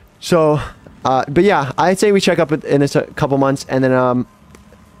 So, but yeah, I'd say we check up in a couple months, and then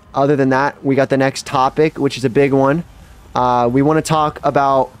other than that, we got the next topic, which is a big one. We want to talk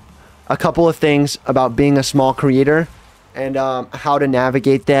about a couple of things about being a small creator and how to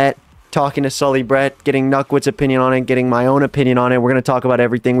navigate that. Talking to Sullybrett, getting Nuckwit's opinion on it, getting my own opinion on it. We're going to talk about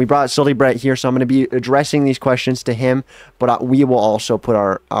everything. We brought Sullybrett here, so I'm going to be addressing these questions to him, but we will also put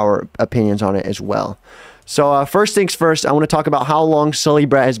our opinions on it as well. So first things first, I want to talk about how long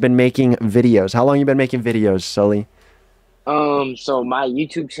Sullybrett has been making videos. How long you been making videos, Sully? So my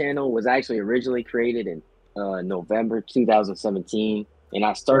YouTube channel was actually originally created in November 2017, and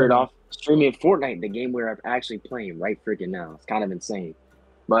I started off streaming Fortnite, the game we're actually playing right freaking now. It's kind of insane.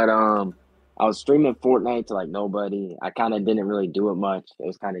 But I was streaming Fortnite to like nobody. I kind of didn't really do it much. It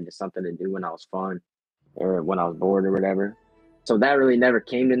was kind of just something to do when I was fun or when I was bored or whatever. So that really never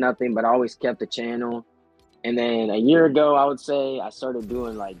came to nothing, but I always kept the channel. And then a year ago, I would say I started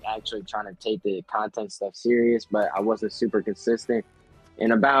doing like actually trying to take the content stuff serious, but I wasn't super consistent.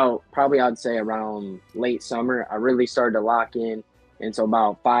 And about probably I'd say around late summer, I really started to lock in. And so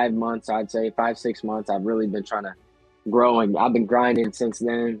about 5 months, I'd say 5, 6 months, I've really been trying to growing. I've been grinding since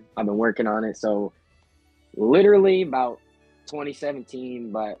then. I've been working on it. So literally about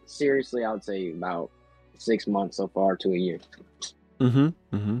 2017, but seriously, I would say about 6 months so far to a year. And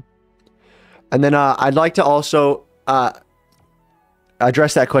then I'd like to also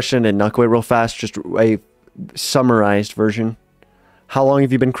address that question in Nuckwit real fast, just a summarized version. How long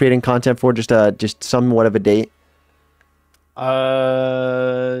have you been creating content for? Just somewhat of a date.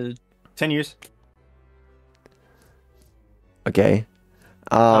 10 years. Okay.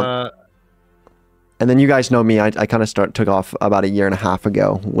 And then you guys know me. I kind of took off about a year and a half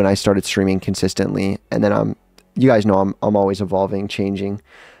ago when I started streaming consistently. And then you guys know I'm always evolving, changing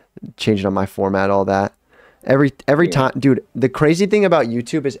on my format, all that. Every time, dude, the crazy thing about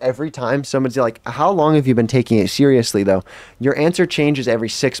YouTube is every time somebody's like, how long have you been taking it seriously though? Your answer changes every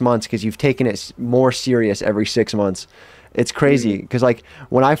 6 months because you've taken it more serious every 6 months. It's crazy because like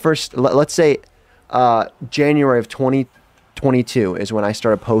when I first, let's say January of 2022 is when I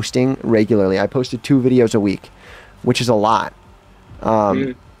started posting regularly. I posted 2 videos a week, which is a lot.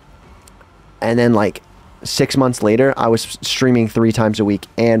 And then like 6 months later, I was streaming 3 times a week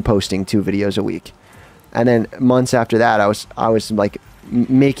and posting 2 videos a week. And then months after that, I was like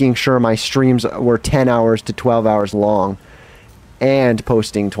making sure my streams were 10 hours to 12 hours long and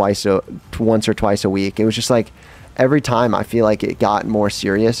posting once or twice a week. It was just like every time I feel like it got more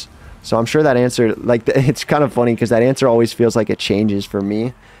serious. So I'm sure that answer, like, it's kind of funny because that answer always feels like it changes for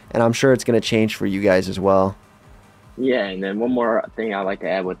me, and I'm sure it's going to change for you guys as well. Yeah, and then one more thing I like to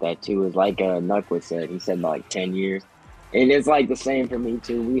add with that too is like Nuckwit said, he said like 10 years. And it's like the same for me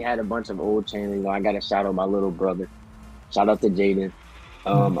too. We had a bunch of old channels. You know, I got to shout out my little brother. Shout out to Jaden.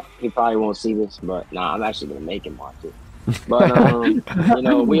 He probably won't see this, but I'm actually going to make him watch it. But, you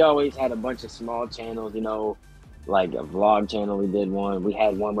know, we always had a bunch of small channels, you know, like a vlog channel. We did one. We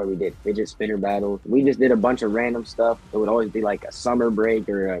had one where we did fidget spinner battles. We just did a bunch of random stuff. It would always be like a summer break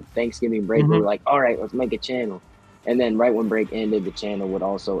or a Thanksgiving break. We were like, all right, let's make a channel. And then right when break ended, the channel would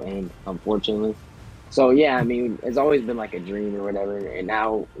also end, unfortunately. So yeah, I mean, it's always been like a dream or whatever, and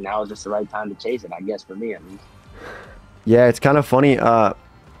now is just the right time to chase it, I guess, for me at least. Yeah, it's kind of funny. I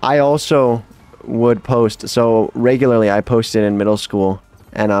also would post, so regularly I posted in middle school,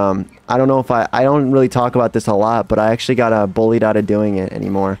 and I don't know if I don't really talk about this a lot, but I actually got bullied out of doing it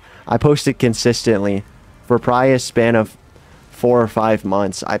anymore. I posted consistently for probably a span of 4 or 5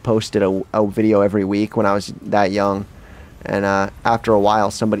 months. I posted a video every week when I was that young. And after a while,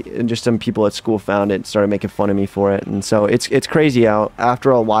 some people at school found it and started making fun of me for it. And so it's crazy how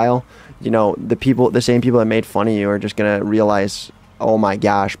after a while, you know, the same people that made fun of you are just gonna realize, oh my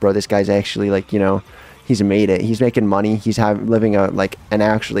gosh, bro, this guy's actually like, you know, he's made it. He's making money. He's living a like an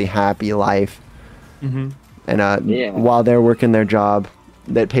actually happy life. And while they're working their job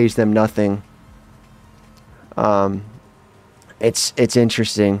that pays them nothing, it's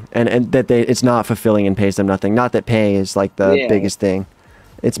interesting, and that it's not fulfilling and pays them nothing. Not that pay is like the biggest thing.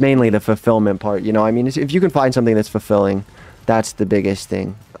 It's mainly the fulfillment part, you know. I mean, if you can find something that's fulfilling, that's the biggest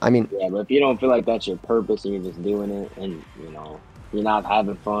thing. I mean, yeah, but if you don't feel like that's your purpose and you're just doing it, and you know, you're not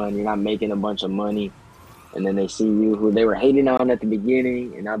having fun, you're not making a bunch of money, and then they see you who they were hating on at the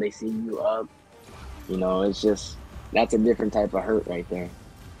beginning, and now they see you up, you know, it's just, that's a different type of hurt right there.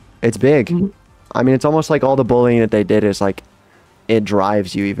 It's big. I mean, it's almost like all the bullying that they did is like, it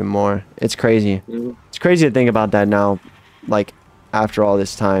drives you even more. It's crazy. It's crazy to think about that now, like after all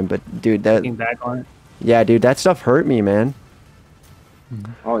this time. But dude, that looking back on it. Yeah, dude, that stuff hurt me, man.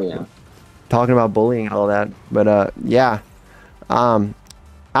 Oh yeah. Talking about bullying and all that. But yeah.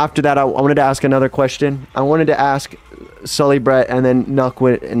 After that, I wanted to ask another question. I wanted to ask Sullybrett and then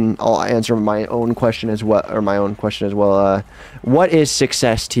Nuckwit, and I'll answer my own question as well, or my own question as well. What is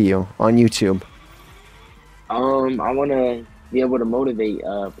success to you on YouTube? I want to be able to motivate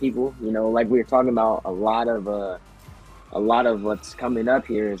people. You know, like we were talking about, a lot of what's coming up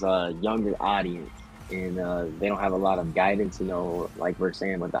here is a younger audience, and they don't have a lot of guidance. You know, like we're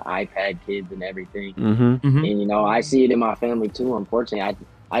saying with the iPad kids and everything. And you know, I see it in my family too. Unfortunately,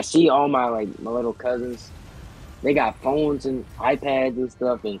 I see all my little cousins. They got phones and iPads and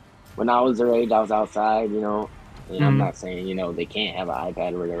stuff. And when I was their age, I was outside. You know, and I'm not saying, you know, they can't have an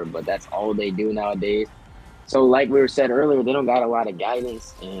iPad or whatever, but that's all they do nowadays. So like we were said earlier, they don't got a lot of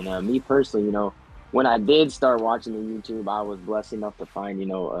guidance. And me personally, you know, when I did start watching the YouTube, I was blessed enough to find, you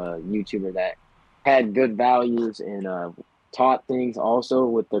know, a YouTuber that had good values and taught things also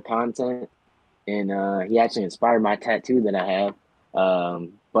with their content. And he actually inspired my tattoo that I have.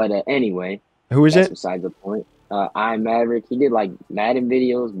 But anyway, who is that's it? Besides the point. I'm Maverick. He did like Madden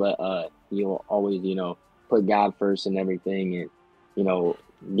videos, but he'll always, you know, put God first and everything, and you know,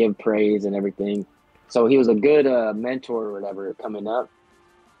 give praise and everything. So he was a good mentor or whatever coming up.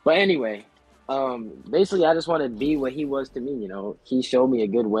 But anyway, basically I just want to be what he was to me. You know, he showed me a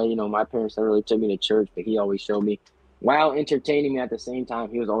good way. You know, my parents never really took me to church, but he always showed me, while entertaining me at the same time.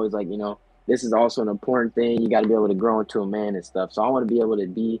 He was always like, you know, this is also an important thing. You got to be able to grow into a man and stuff. So I want to be able to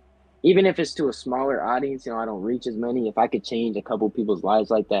be, even if it's to a smaller audience, you know, I don't reach as many. If I could change a couple people's lives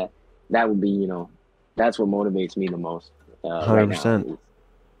like that, that would be, you know, that's what motivates me the most. 100%. Right now.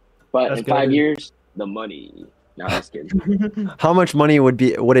 But That's in good. 5 years, the money. No, that's kidding. How much money would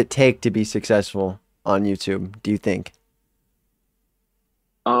it take to be successful on YouTube, do you think?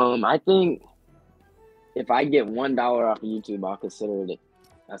 I think if I get $1 off of YouTube, I'll consider it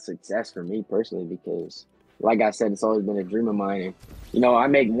a success for me personally, because like I said, it's always been a dream of mine. And, you know, I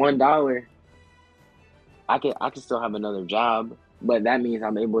make $1, I can still have another job, but that means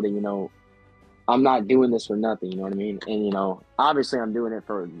I'm able to, you know, I'm not doing this for nothing, you know what I mean? And, you know, obviously I'm doing it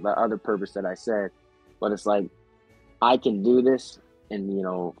for the other purpose that I said, but it's like, I can do this, and, you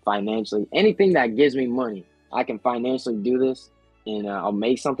know, financially, anything that gives me money, I can financially do this, and I'll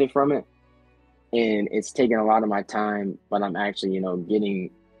make something from it. And it's taking a lot of my time, but I'm actually, you know, getting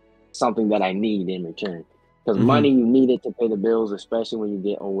something that I need in return. Because money, you need it to pay the bills, especially when you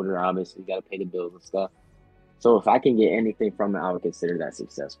get older. Obviously, you got to pay the bills and stuff. So if I can get anything from it, I would consider that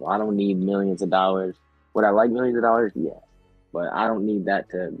successful. I don't need millions of dollars. Would I like millions of dollars? Yeah. But I don't need that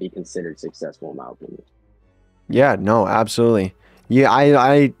to be considered successful, in my opinion. Yeah, no, absolutely. Yeah,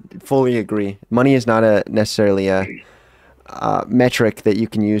 I fully agree. Money is not necessarily a metric that you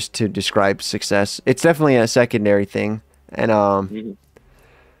can use to describe success. It's definitely a secondary thing. And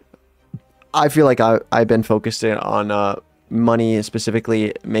I feel like I've been focused on money,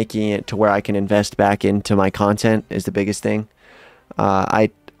 specifically making it to where I can invest back into my content is the biggest thing. I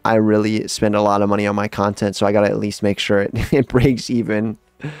really spend a lot of money on my content, so I gotta at least make sure it breaks even,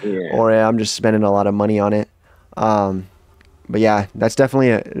 or I'm just spending a lot of money on it. But yeah, that's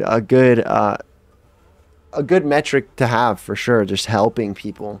definitely a good metric to have for sure. Just helping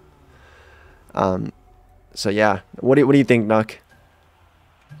people. So yeah, what do you think, Nuck?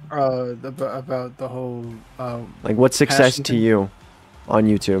 About the whole like, what's success to you on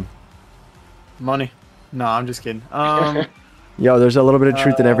YouTube? Money. No, I'm just kidding. Yo, there's a little bit of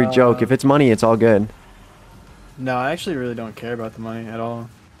truth in every joke. If it's money, it's all good. No, I actually really don't care about the money at all.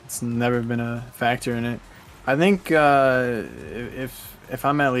 It's never been a factor in it. I think if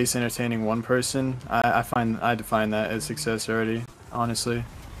I'm at least entertaining one person, I define that as success already. Honestly,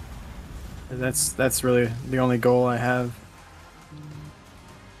 that's really the only goal I have.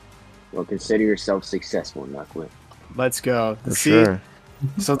 Well, consider yourself successful, Nuckwit. Let's go. For See? sure.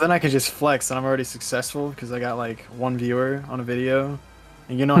 So then I could just flex and I'm already successful because I got like 1 viewer on a video.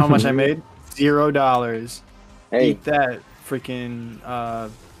 And you know how much I made? $0. Hey, Eat that freaking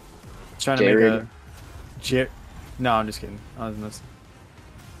trying to Jared. make a no, I'm just kidding. I was messing.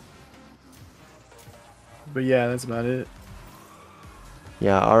 But yeah, that's about it.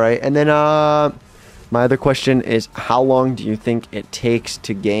 Yeah, all right. And then my other question is, how long do you think it takes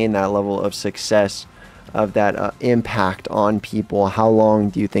to gain that level of success, of that impact on people? How long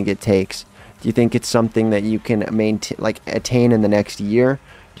do you think it takes? Do you think it's something that you can maintain, like attain in the next year?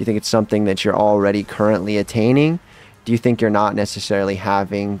 Do you think it's something that you're already currently attaining? Do you think you're not necessarily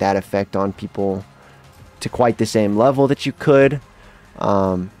having that effect on people to quite the same level that you could,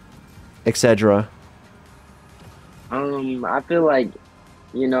 etc.? I feel like,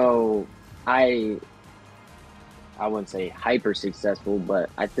 you know, I wouldn't say hyper successful, but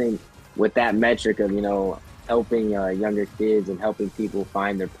I think with that metric of, you know, helping younger kids and helping people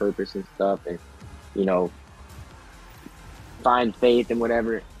find their purpose and stuff, and, you know, find faith and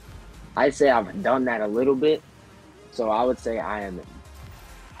whatever, I'd say I've done that a little bit. So I would say I am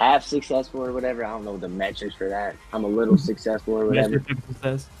half successful or whatever. I don't know the metrics for that. I'm a little successful or whatever.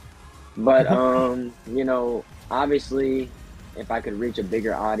 But you know, obviously, if I could reach a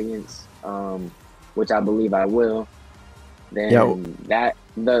bigger audience, which I believe I will, then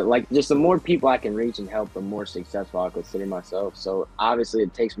just the more people I can reach and help, the more successful I consider myself. So obviously,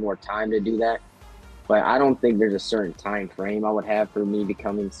 it takes more time to do that. But I don't think there's a certain time frame I would have for me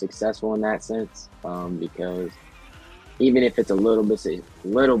becoming successful in that sense, because even if it's a little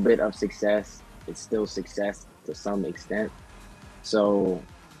bit of success, it's still success to some extent. So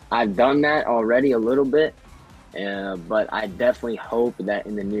I've done that already a little bit, but I definitely hope that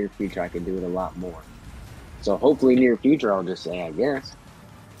in the near future I can do it a lot more. So hopefully near future, I'll just say, I guess.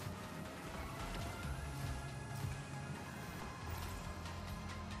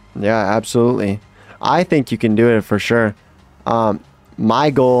 Yeah, absolutely. I think you can do it for sure. My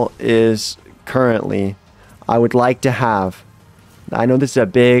goal is currently, I would like to have, I know this is a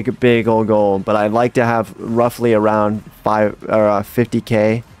big old goal, but I'd like to have roughly around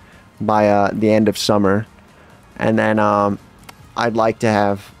 50K by the end of summer. And then I'd like to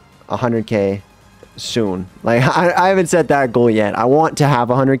have 100K soon. Like I haven't set that goal yet. I want to have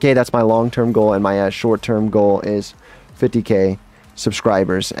 100K. That's my long-term goal, and my short-term goal is 50K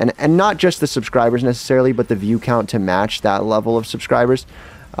subscribers, and not just the subscribers necessarily, but the view count to match that level of subscribers.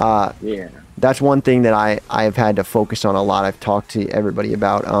 Yeah, that's one thing that I've had to focus on a lot. I've talked to everybody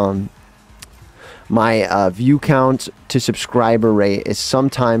about my view count to subscriber rate is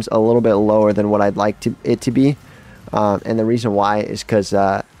sometimes a little bit lower than what I'd like it to be, and the reason why is because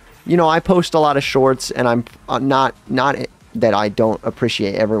you know, I post a lot of shorts, and I'm not that I don't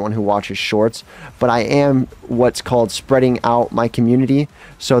appreciate everyone who watches shorts, but I am what's called spreading out my community.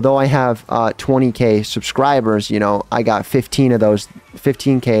 So though I have 20K subscribers, you know, I got 15K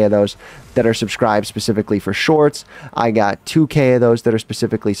of those that are subscribed specifically for shorts. I got 2K of those that are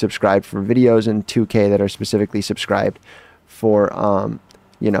specifically subscribed for videos, and 2K that are specifically subscribed for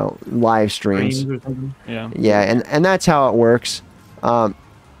you know, live streams. Yeah, and that's how it works.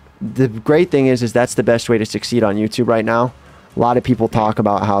 The great thing is that's the best way to succeed on YouTube right now. A lot of people talk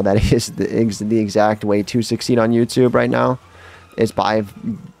about how that is the exact way to succeed on YouTube right now, is by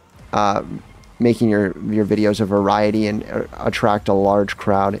making your videos a variety and attract a large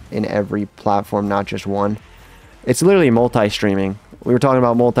crowd in every platform, not just one. It's literally multi-streaming. We were talking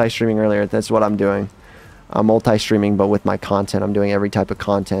about multi-streaming earlier. That's what I'm doing. I'm multi-streaming, but with my content, I'm doing every type of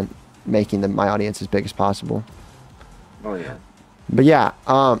content, making my audience as big as possible. Oh yeah. But yeah,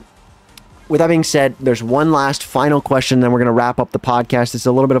 with that being said, there's one last final question, then we're going to wrap up the podcast. It's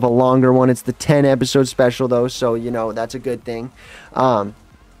a little bit of a longer one. It's the 10-episode special, though, so, you know, that's a good thing. The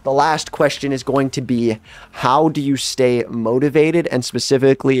last question is going to be, how do you stay motivated, and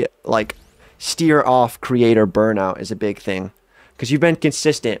specifically, like, steer off creator burnout is a big thing. Because you've been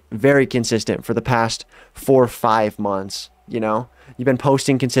consistent, very consistent, for the past 4 or 5 months, you know? You've been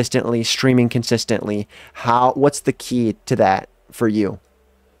posting consistently, streaming consistently. What's the key to that for you?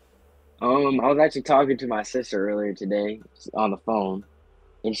 I was actually talking to my sister earlier today on the phone,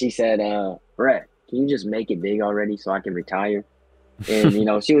 and she said, Brett, can you just make it big already so I can retire? And, you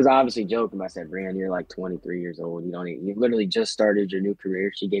know, she was obviously joking. I said, Brian, you're like 23 years old. You literally just started your new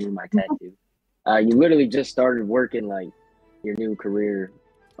career. She gave me my tattoo. You literally just started working like your new career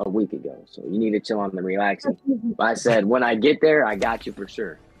a week ago. So you need to chill on the relaxing. But I said, when I get there, I got you for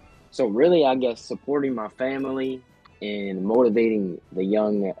sure. So really, I guess supporting my family and motivating the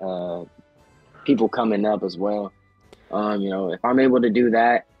young people coming up as well. You know, if I'm able to do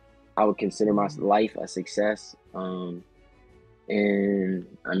that, I would consider my life a success. And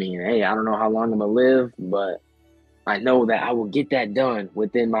I mean, hey, I don't know how long I'm gonna live, but I know that I will get that done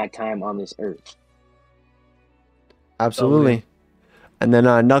within my time on this earth. Absolutely. And then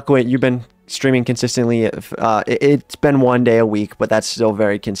Knuckwit, you've been streaming consistently. It's been 1 day a week, but that's still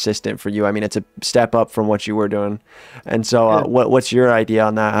very consistent for you. I mean, it's a step up from what you were doing. And so what's your idea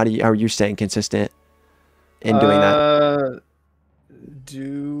on that? How are you staying consistent in doing that?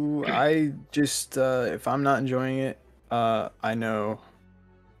 Do I just if I'm not enjoying it, I know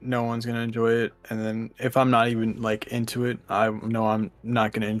no one's gonna enjoy it, and then if I'm not even like into it, I know I'm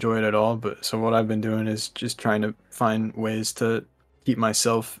not gonna enjoy it at all. But so what I've been doing is just trying to find ways to keep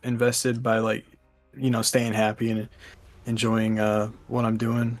myself invested by, like, you know, staying happy and enjoying what I'm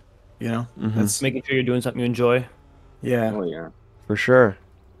doing, you know. That's making sure you're doing something you enjoy. Yeah. Oh yeah, For sure.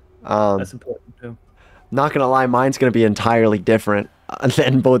 That's important too. Not gonna lie, mine's gonna be entirely different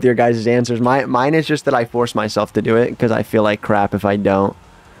than both your guys' answers. Mine is just that I force myself to do it because I feel like crap if I don't.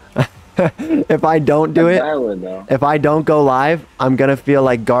 If I don't do it, if I don't go live, I'm gonna feel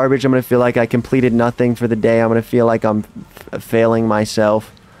like garbage. I'm gonna feel like I completed nothing for the day. I'm gonna feel like I'm failing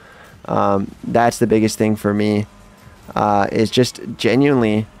myself. That's the biggest thing for me. Is just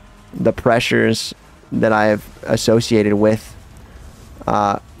genuinely the pressures that I've associated with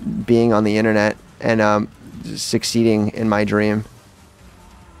being on the internet and succeeding in my dream.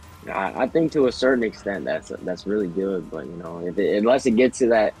 I think to a certain extent that's really good, but you know, unless it gets to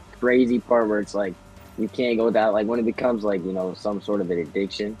that crazy part where it's like you can't go without, like when it becomes like, you know, some sort of an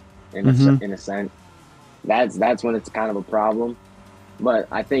addiction in a sense, that's when it's kind of a problem. But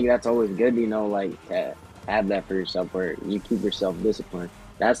I think that's always good, you know, like to have that for yourself where you keep yourself disciplined.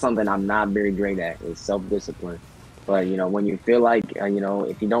 That's something I'm not very great at, is self-discipline. But you know, when you feel like you know,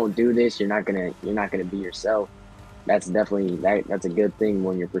 if you don't do this, you're not gonna be yourself. That's definitely that's a good thing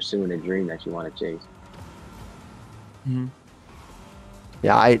when you're pursuing a dream that you want to chase.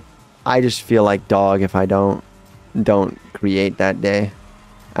 Yeah, I just feel like dog if I don't create that day.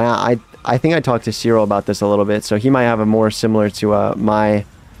 I think I talked to Cyril about this a little bit, so he might have a more similar to my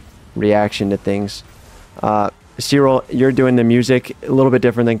reaction to things. Cyril, you're doing the music a little bit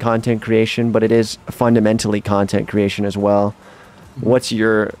different than content creation, but it is fundamentally content creation as well. What's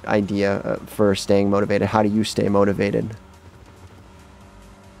your idea for staying motivated? How do you stay motivated?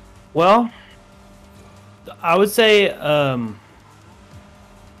 Well, I would say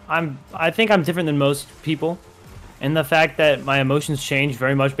I think I'm different than most people, in the fact that my emotions change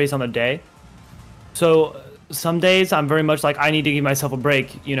very much based on the day. So some days I'm very much like, I need to give myself a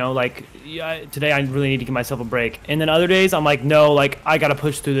break, you know, like today I really need to give myself a break. And then other days I'm like, no, like I gotta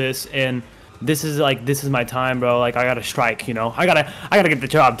push through this, and this is my time, bro. Like I gotta strike, you know, I gotta get the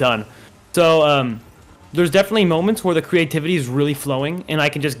job done. So there's definitely moments where the creativity is really flowing and I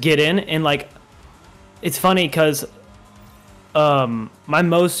can just get in, and like it's funny because my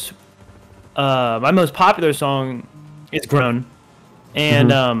most popular song is Grown,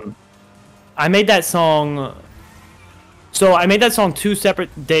 and I made that song. So I made that song 2 separate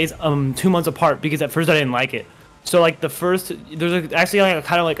days, 2 months apart, because at first I didn't like it. So like there's actually like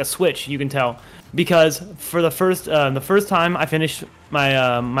kind of like a switch, you can tell, because for the first time I finished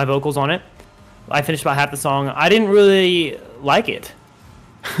my my vocals on it, I finished about half the song. I didn't really like it.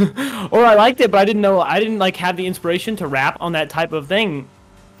 Or I liked it, but I didn't like have the inspiration to rap on that type of thing,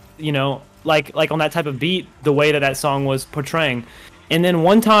 you know, like on that type of beat, the way that song was portraying. And then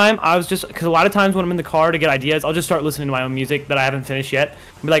one time I was just, because a lot of times when I'm in the car to get ideas, I'll just start listening to my own music that I haven't finished yet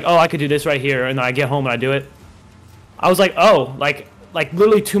and be like, oh, I could do this right here, and then I get home and I do it. I was like, oh, like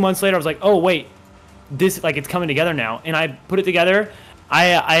literally 2 months later I was like, oh wait, this, like, it's coming together now. And I put it together.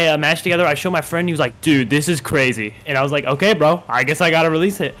 I mashed together. I showed my friend. He was like, dude, this is crazy. And I was like, okay, bro, I guess I gotta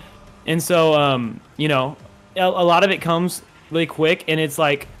release it. And so you know, a lot of it comes really quick, and it's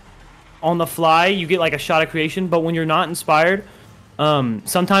like on the fly you get like a shot of creation. But when you're not inspired,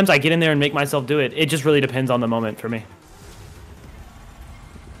 sometimes I get in there and make myself do it. It just really depends on the moment for me.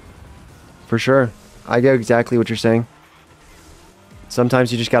 For sure, I get exactly what you're saying.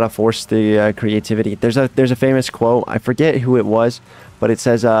 Sometimes you just gotta force the creativity. There's a famous quote, I forget who it was, but it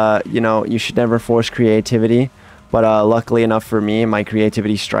says, you know, you should never force creativity. But luckily enough for me, my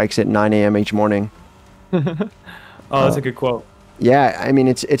creativity strikes at 9 a.m. each morning. Oh, that's a good quote. Yeah, I mean,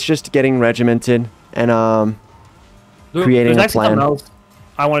 it's just getting regimented and creating a plan. Something else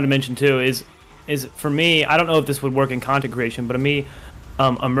I wanted to mention too is for me, I don't know if this would work in content creation, but me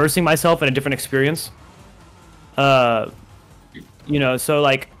immersing myself in a different experience. You know, so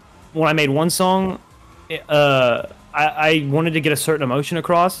like when I made one song, I wanted to get a certain emotion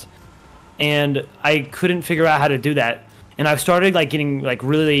across, and I couldn't figure out how to do that. and I started like getting like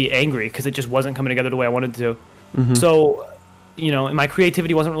really angry because it just wasn't coming together the way I wanted to. So, you know, my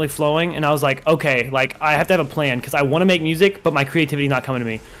creativity wasn't really flowing, and I was like, okay, like I have to have a plan because I want to make music, but my creativity not coming to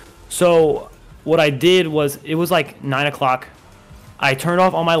me. So what I did was, it was like 9 o'clock. I turned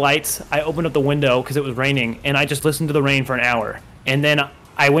off all my lights. I opened up the window because it was raining, and I just listened to the rain for an hour. And then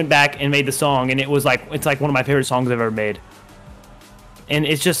I went back and made the song, and it's like one of my favorite songs I've ever made. And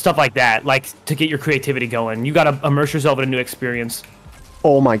it's just stuff like that, like to get your creativity going. You got to immerse yourself in a new experience.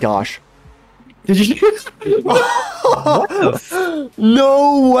 Oh my gosh. Did you?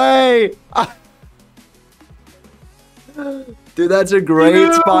 No way. Dude, that's a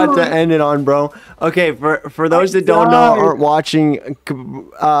great spot to end it on, bro. Okay, for those that don't know, aren't watching,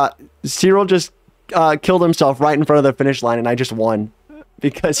 Cyril just killed himself right in front of the finish line, and I just won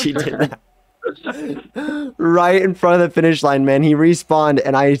because he did that. Right in front of the finish line, man. He respawned,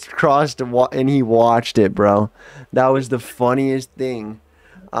 and I crossed, and he watched it, bro. That was the funniest thing.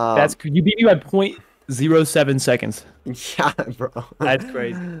 That's you beat me by 0.07 seconds. Yeah, bro. That's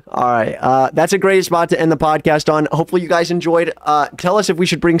crazy. All right. That's a great spot to end the podcast on. Hopefully you guys enjoyed. Tell us if we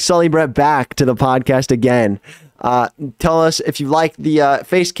should bring Sullybrett back to the podcast again. Tell us if you like the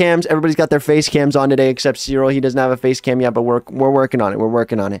face cams. Everybody's got their face cams on today except Cyril. He doesn't have a face cam yet, but we're working on it. We're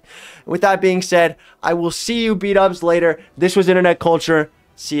working on it. With that being said, I will see you B-dubs later. This was Internet Culture.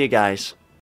 See you guys.